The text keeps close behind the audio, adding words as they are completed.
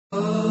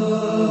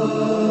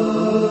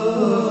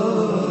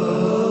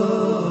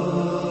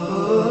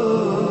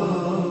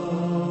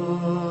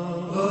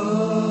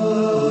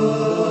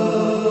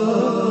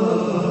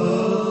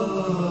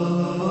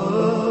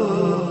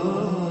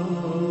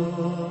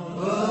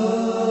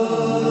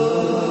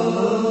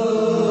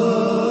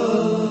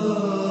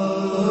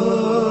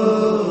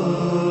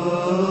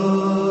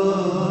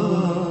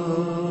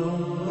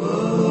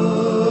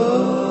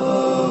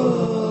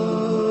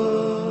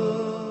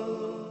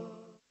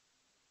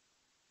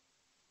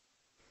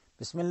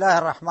Bismillah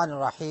ar-Rahman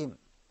ar-Rahim.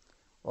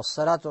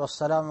 Wassalatu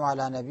wassalamu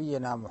ala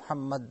nabiyyina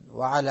Muhammad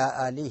wa ala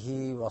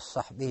alihi wa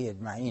sahbihi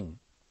ajma'in.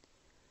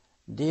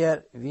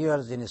 Dear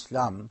viewers in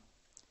Islam,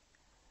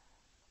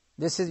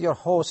 this is your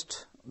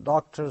host,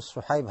 Dr.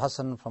 Suhaib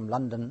Hasan from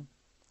London.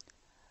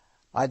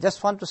 I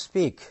just want to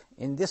speak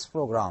in this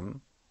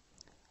program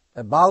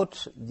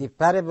about the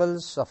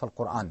parables of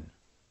Al-Quran.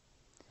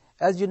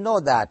 As you know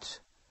that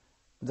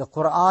the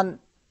Quran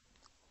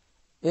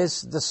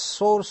is the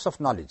source of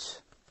knowledge.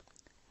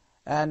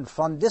 And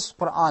from this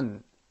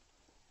Quran,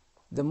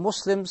 the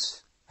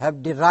Muslims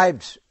have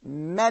derived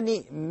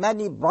many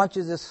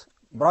branches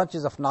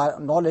of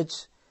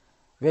knowledge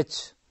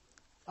which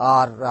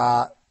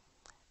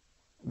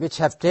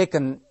have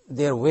taken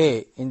their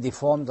way in the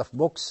forms of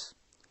books,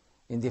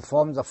 in the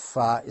forms of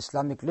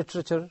Islamic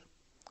literature,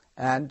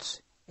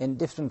 and in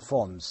different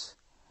forms.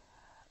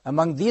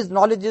 Among these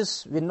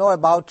knowledges, we know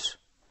about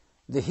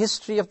the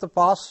history of the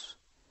past,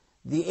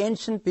 the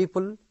ancient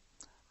people,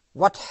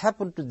 what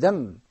happened to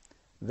them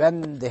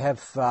when they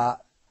have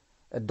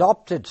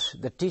adopted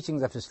the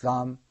teachings of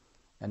Islam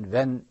and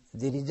when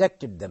they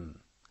rejected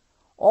them.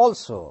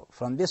 Also,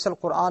 from this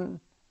Al-Quran,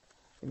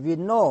 we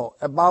know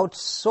about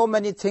so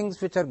many things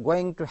which are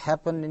going to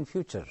happen in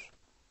future.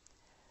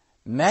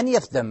 Many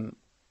of them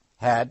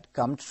had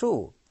come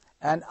true,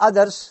 and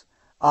others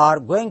are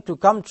going to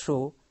come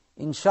true,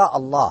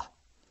 insha'Allah.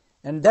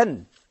 And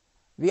then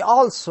we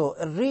also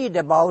read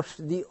about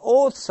the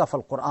oaths of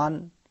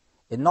Al-Quran,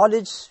 a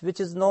knowledge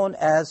which is known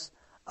as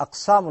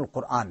Aqsamul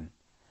Quran.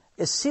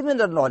 A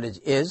similar knowledge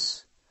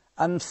is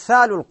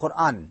Amthalul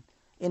Quran.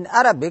 In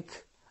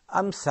Arabic,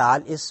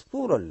 Amthal is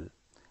plural,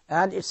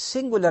 and its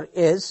singular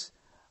is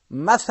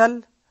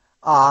Mathal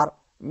or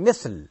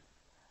Mithl.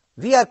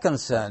 We are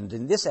concerned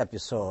in this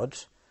episode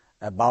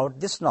about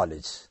this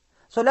knowledge.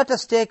 So let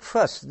us take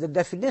first the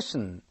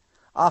definition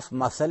of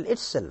Mathal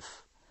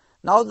itself.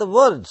 Now the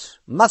words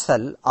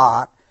Mathal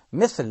or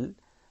Mithl,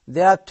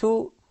 they are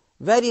two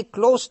very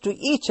close to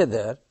each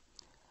other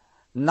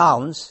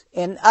nouns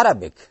in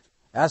Arabic.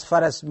 As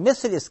far as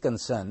mithl is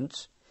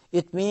concerned,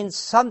 it means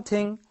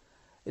something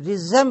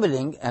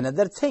resembling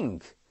another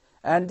thing.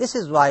 And this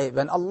is why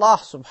when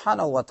Allah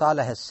subhanahu wa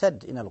ta'ala has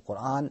said in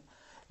Al-Quran,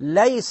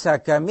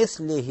 لَيْسَ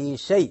كَمِثْلِهِ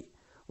شَيْءٍ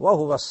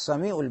وَهُوَ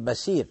السَّمِيعُ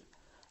الْبَصِيرُ,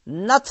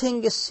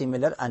 nothing is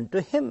similar unto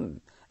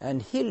him,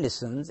 and he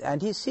listens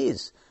and he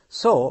sees.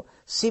 So,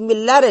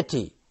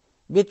 similarity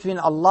between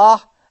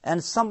Allah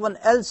and someone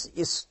else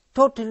is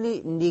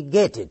totally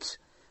negated.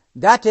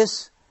 That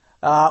is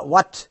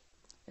what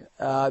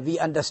we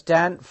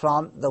understand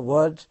from the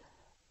word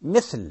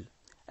mithl.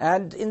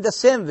 And in the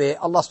same way,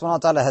 Allah subhanahu wa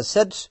ta'ala has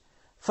said,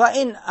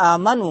 فَإِنْ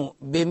آمَنُوا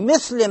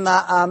بِمِثْلِ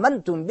مَا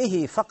آمَنْتُمْ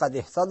بِهِ فَقَدْ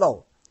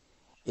اهْتَدَوْا.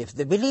 If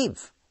they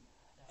believe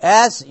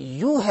as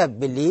you have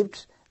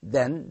believed,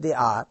 then they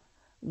are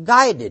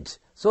guided.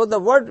 So the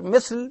word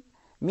mithl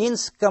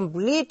means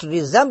complete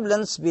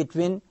resemblance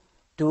between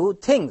two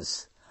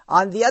things.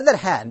 On the other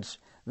hand,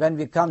 when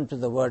we come to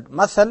the word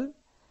mathal,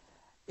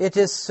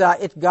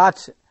 it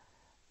got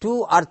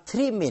two or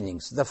three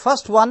meanings. The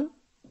first one,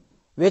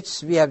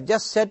 which we have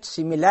just said,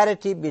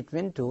 similarity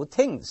between two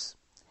things.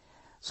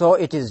 So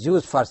it is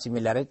used for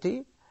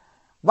similarity,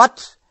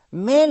 but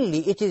mainly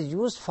it is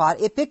used for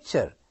a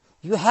picture.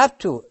 You have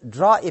to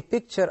draw a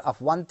picture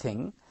of one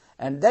thing,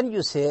 and then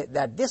you say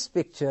that this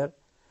picture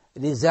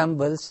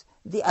resembles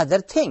the other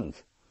thing.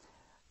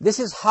 This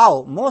is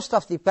how most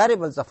of the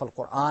parables of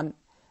Al-Quran,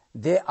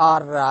 they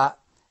are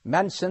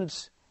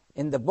mentioned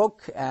in the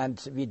book,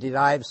 and we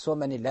derive so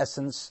many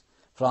lessons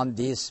from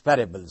these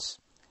parables.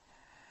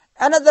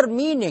 Another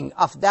meaning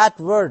of that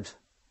word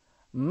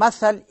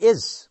mathal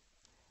is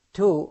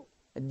to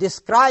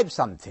describe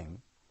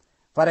something.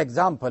 For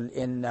example,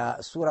 in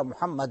Surah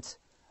Muhammad,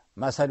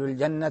 مثل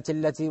الجنة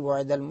التي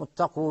وعد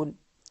المتقون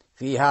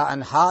فيها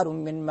أنهار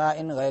من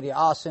ماء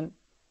غير آسن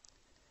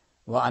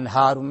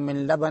وأنهار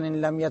من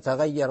لبن لم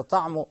يتغير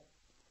طعمه.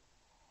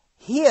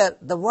 Here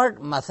the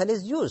word mathal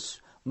is used.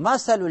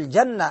 مثل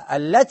الجنة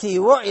التي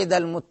وعد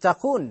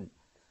المتقون.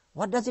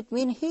 What does it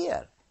mean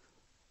here?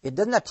 It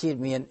does not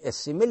mean a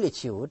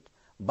similitude,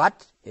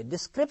 but a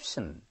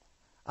description.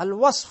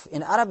 Al-wasf,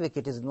 in Arabic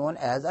it is known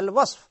as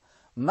al-wasf.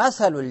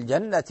 مثل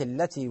الجنة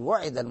التي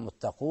وعد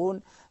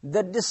المتقون,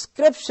 the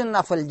description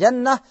of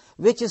al-Jannah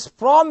which is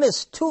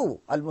promised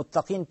to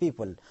al-muttaqin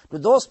people, to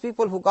those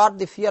people who got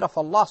the fear of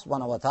Allah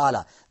subhanahu wa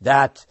ta'ala,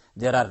 that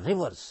there are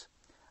rivers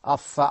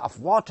of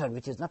water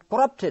which is not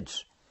corrupted.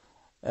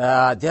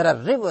 There are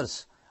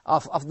rivers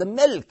of the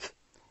milk,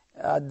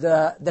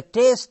 the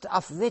taste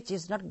of which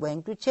is not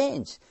going to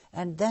change.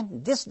 And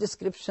then this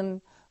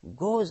description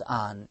goes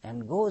on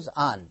and goes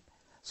on.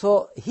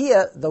 So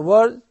here the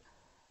word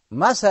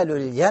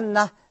Masalul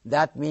Jannah,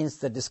 that means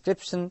the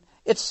description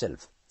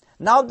itself.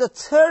 Now the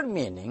third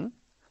meaning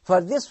for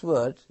this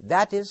word,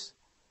 that is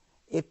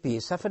a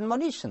piece of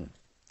admonition.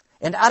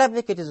 In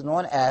Arabic it is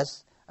known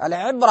as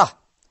al-ibrah.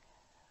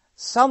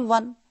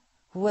 Someone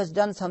who has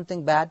done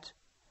something bad,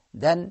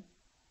 then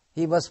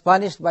he was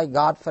punished by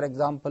God, for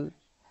example,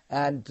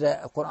 and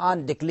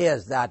Quran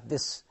declares that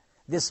this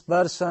this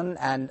person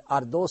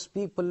or those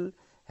people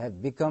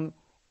have become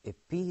a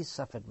piece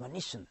of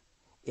admonition.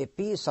 A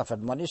piece of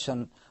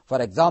admonition.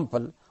 For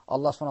example,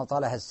 Allah subhanahu wa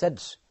ta'ala has said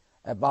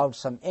about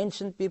some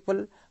ancient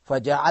people,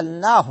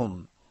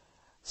 فَجَعَلْنَاهُمْ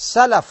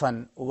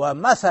سَلَفًا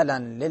وَمَثَلًا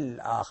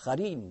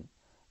لِلْآخَرِينَ.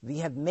 We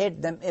have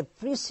made them a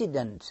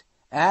precedent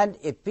and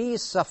a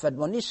piece of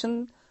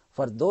admonition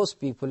for those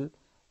people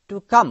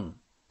to come.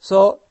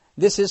 So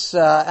this is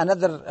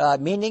another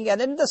meaning.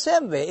 And in the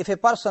same way, if a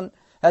person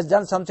has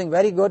done something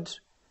very good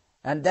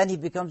and then he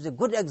becomes a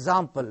good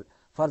example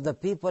for the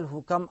people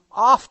who come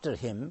after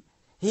him,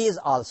 he is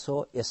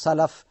also a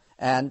salaf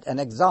and an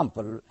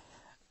example.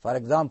 For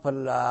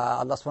example,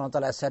 Allah subhanahu wa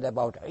ta'ala said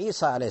about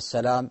Isa alayhi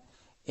salam,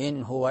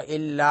 إِنْ هُوَ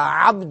إِلَّا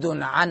عَبْدٌ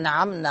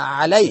أَنْعَمْنَا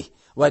عَلَيْهِ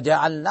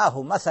وَجَعَلْنَاهُ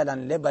مَثَلًا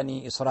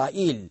لِبَنِي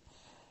إِسْرَائِيلِ.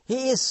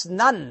 He is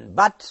none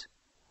but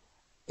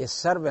a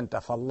servant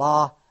of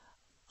Allah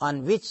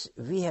on which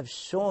we have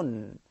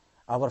shown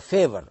our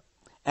favor,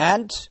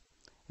 and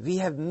we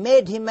have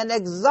made him an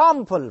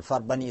example for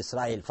Bani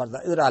Israel, for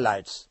the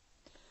Israelites.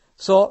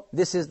 So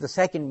this is the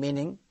second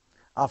meaning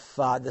of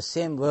the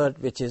same word,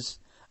 which is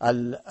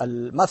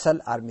al-masal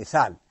or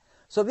mithal.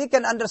 So we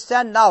can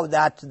understand now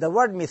that the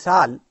word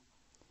mithal,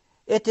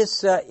 it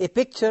is a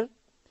picture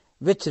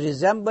which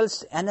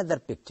resembles another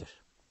picture.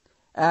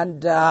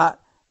 And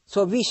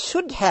so we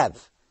should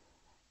have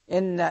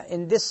in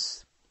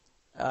this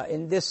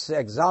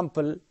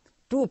example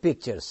two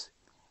pictures,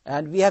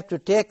 and we have to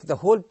take the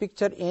whole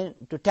picture in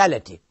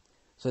totality.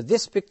 So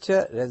this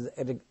picture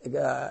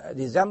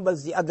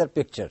resembles the other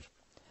picture.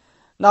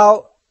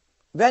 Now,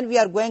 when we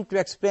are going to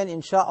explain,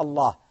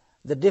 insha'Allah,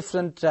 the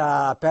different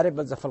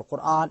parables of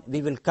Al-Quran,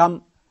 we will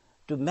come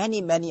to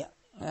many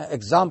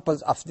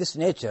examples of this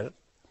nature.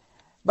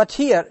 But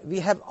here we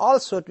have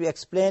also to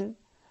explain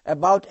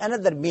about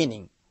another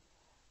meaning,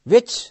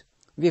 which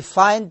we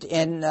find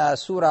in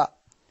Surah,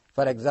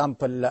 for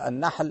example,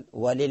 An-Nahl,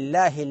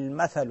 وَلِلَّهِ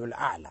الْمَثَلُ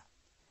الْأَعْلَى.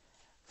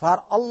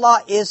 For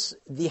Allah is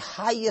the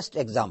highest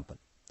example.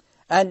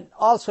 And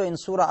also in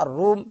Surah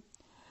Ar-Rum,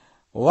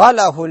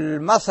 وَلَهُ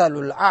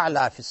الْمَثَلُ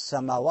الْأَعْلَى فِي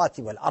السَّمَاوَاتِ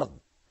وَالْأَرْضِ.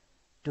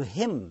 To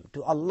Him,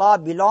 to Allah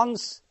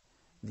belongs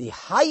the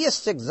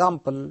highest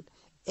example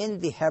in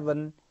the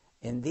heaven,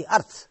 in the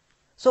earth.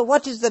 So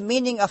what is the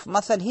meaning of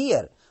masal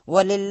here?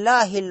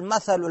 وَلِلَّهِ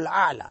الْمَثَلُ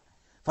الْأَعْلَى.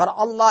 For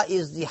Allah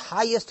is the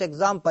highest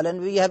example,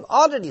 and we have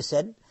already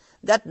said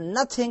that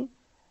nothing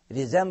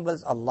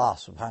resembles Allah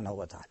subhanahu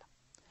wa ta'ala.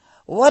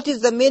 What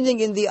is the meaning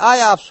in the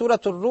ayah of Surah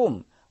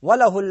Ar-Rum?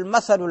 وَلَهُ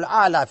الْمَثَلُ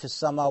الْأَعْلَى فِي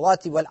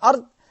السَّمَاوَاتِ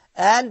وَالْأَرْضِ.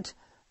 And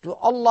to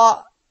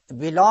Allah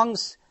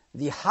belongs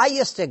the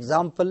highest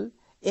example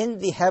in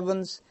the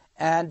heavens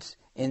and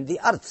in the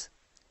earth.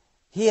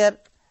 Here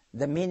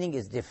the meaning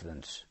is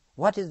different.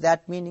 What is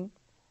that meaning?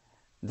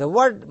 The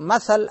word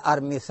masal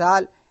or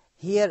mithal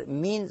here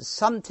means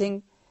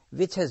something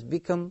which has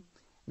become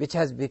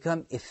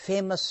a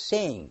famous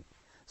saying.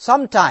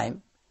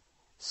 Sometimes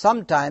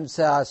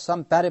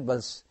some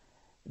parables,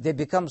 they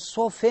become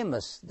so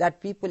famous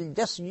that people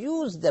just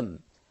use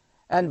them,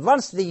 and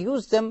once they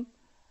use them,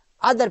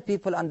 other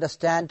people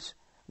understand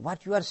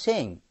what you are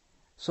saying.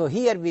 So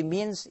here we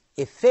means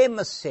a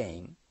famous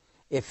saying.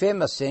 A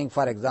famous saying,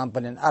 for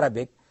example, in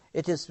Arabic,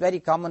 it is very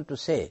common to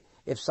say,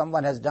 if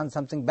someone has done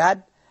something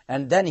bad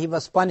and then he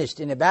was punished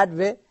in a bad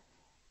way,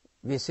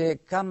 we say,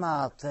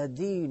 Kama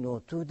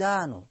tadinu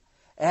tudanu.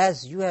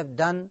 As you have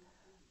done,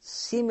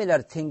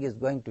 similar thing is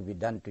going to be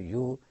done to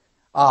you,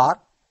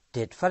 or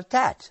tit for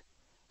tat.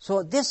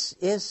 So this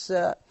is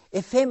a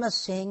famous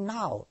saying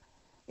now.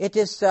 It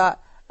is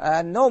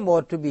no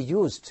more to be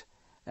used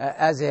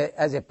as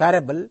a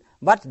parable,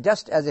 but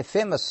just as a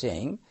famous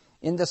saying.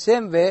 In the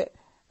same way,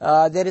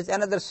 there is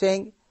another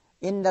saying,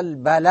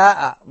 Innal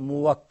bala'a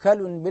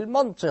muwakkalun bil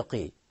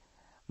mantiqi.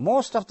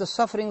 Most of the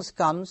sufferings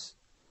comes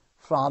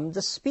from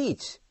the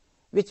speech,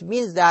 which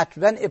means that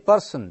when a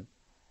person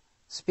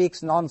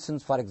speaks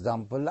nonsense, for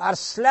example, or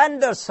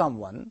slanders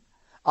someone,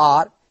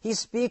 or he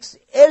speaks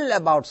ill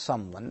about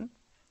someone,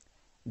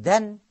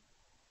 then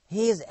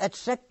he is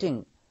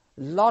attracting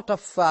lot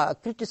of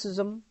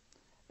criticism,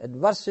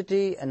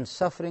 adversity and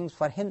sufferings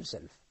for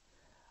himself.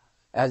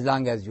 As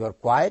long as you are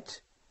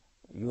quiet,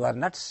 you are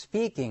not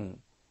speaking,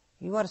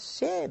 you are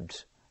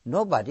saved.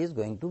 Nobody is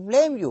going to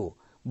blame you.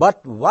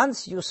 But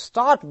once you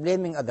start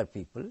blaming other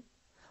people,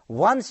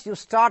 once you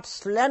start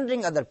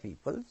slandering other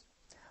people,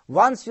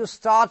 once you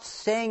start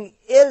saying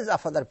ills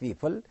of other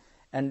people,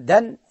 and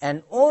then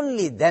and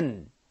only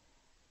then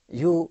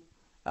you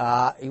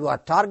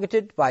are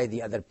targeted by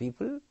the other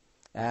people,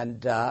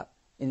 and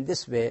in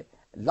this way,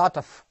 a lot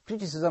of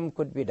criticism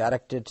could be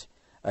directed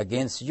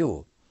against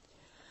you.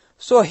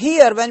 So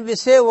here when we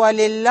say,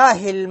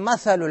 وَلِلَّهِ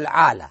الْمَثَلُ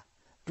الْعَالَى,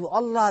 to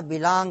Allah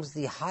belongs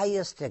the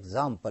highest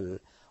example,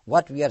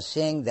 what we are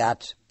saying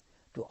that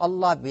to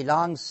Allah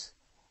belongs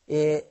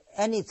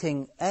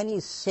anything, any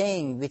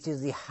saying which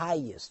is the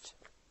highest,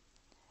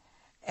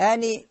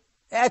 any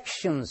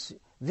actions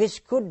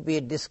which could be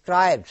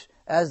described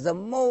as the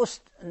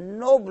most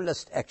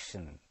noblest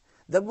action,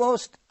 the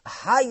most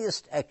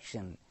highest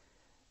action,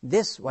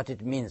 this what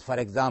it means. For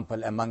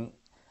example, among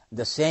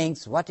the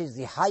sayings, what is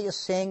the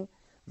highest saying?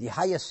 The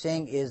highest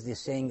saying is the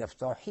saying of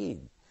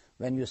Tawhid.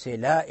 When you say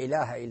La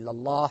ilaha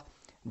illallah,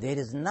 there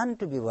is none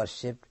to be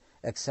worshipped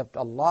except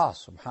Allah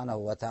subhanahu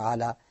wa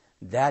ta'ala.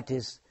 That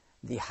is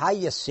the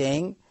highest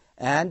saying,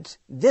 and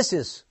this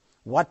is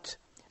what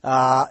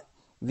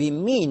we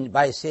mean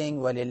by saying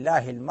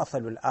وَلِلَّهِ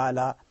الْمَثَلُ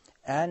الْأَعْلَى,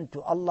 and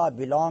to Allah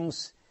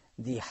belongs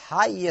the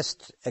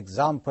highest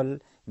example,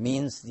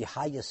 means the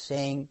highest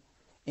saying,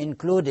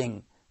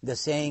 including the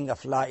saying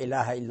of La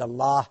ilaha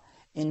illallah,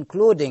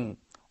 including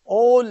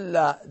all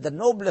the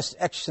noblest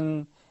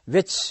action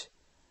which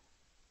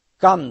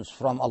comes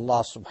from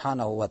Allah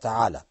subhanahu wa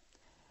ta'ala.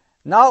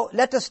 Now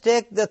let us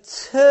take the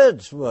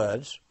third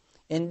word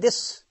in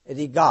this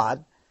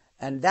regard,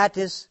 and that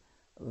is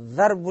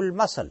ضرب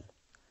المثل.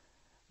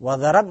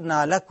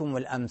 وَضَرَبْنَا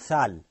لَكُمُ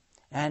الْأَمْثَالِ,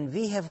 and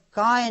we have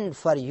coined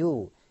for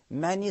you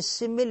many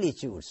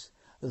similitudes.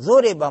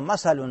 ضُرِبَ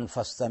مَثَلٌ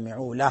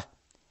فَاسْتَمِعُوا لَهُ.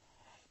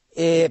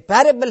 A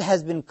parable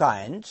has been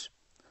coined,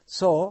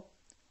 so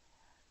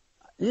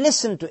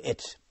listen to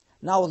it.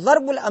 Now,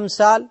 ضرب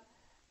الأمثال,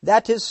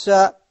 that is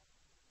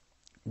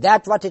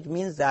that what it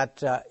means,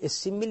 that a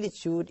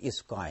similitude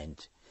is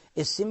coined,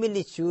 a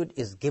similitude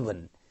is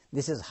given.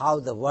 This is how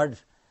the word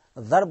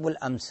ضرب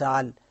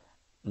الأمثال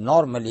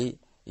normally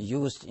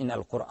used in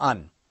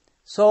Al-Quran.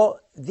 So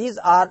these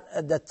are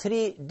the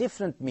three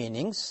different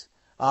meanings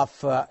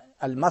of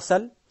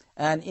al-masal,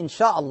 and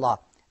inshallah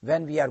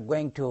when we are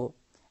going to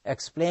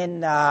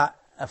explain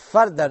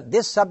further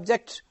this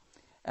subject,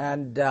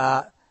 and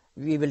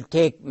we will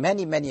take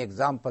many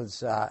examples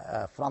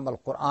from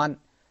Al-Quran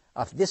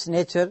of this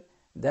nature,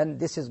 then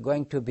this is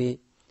going to be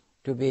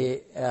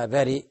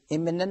very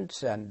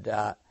imminent and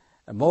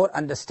more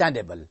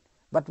understandable.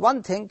 But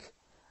one thing,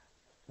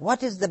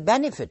 what is the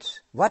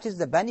benefit? What is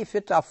the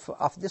benefit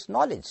of this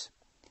knowledge?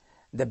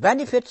 The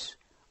benefit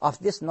of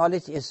this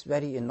knowledge is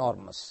very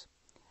enormous.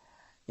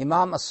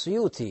 Imam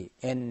as-Suyuti,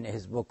 in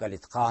his book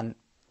Al-Itqan,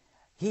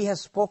 he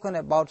has spoken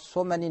about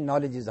so many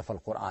knowledges of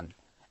Al-Quran.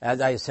 As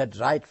I said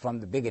right from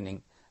the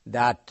beginning,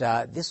 that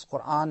this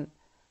Quran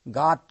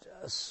got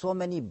so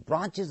many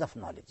branches of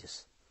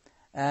knowledges.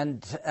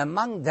 And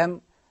among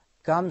them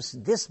comes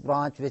this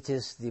branch, which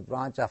is the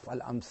branch of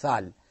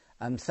Al-Amthal.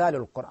 Amthal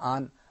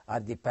al-Quran are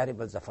the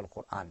parables of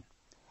Al-Quran.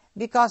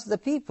 Because the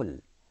people,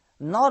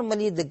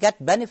 normally they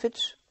get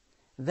benefits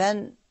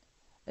when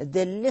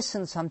they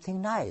listen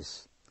something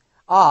nice,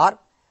 or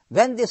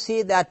when they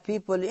see that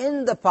people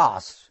in the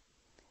past,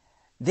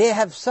 they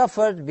have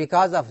suffered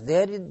because of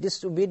their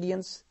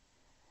disobedience,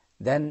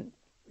 then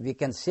we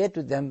can say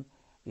to them,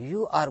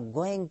 you are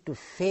going to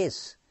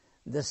face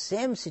the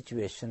same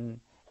situation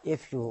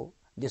if you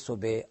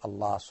disobey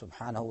Allah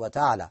subhanahu wa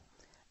ta'ala.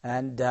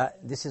 And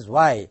this is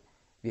why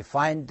we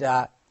find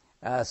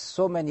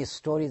so many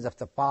stories of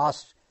the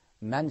past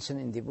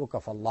mentioned in the book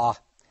of Allah.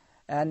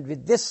 And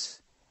with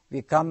this,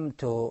 we come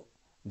to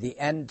the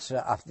end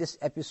of this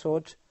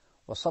episode.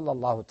 وصلى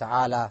الله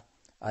تعالى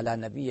على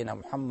نبينا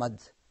محمد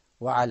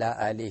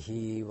وعلى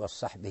آله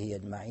وصحبه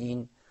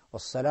أجمعين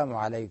والسلام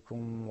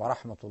عليكم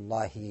ورحمة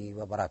الله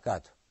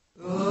وبركاته.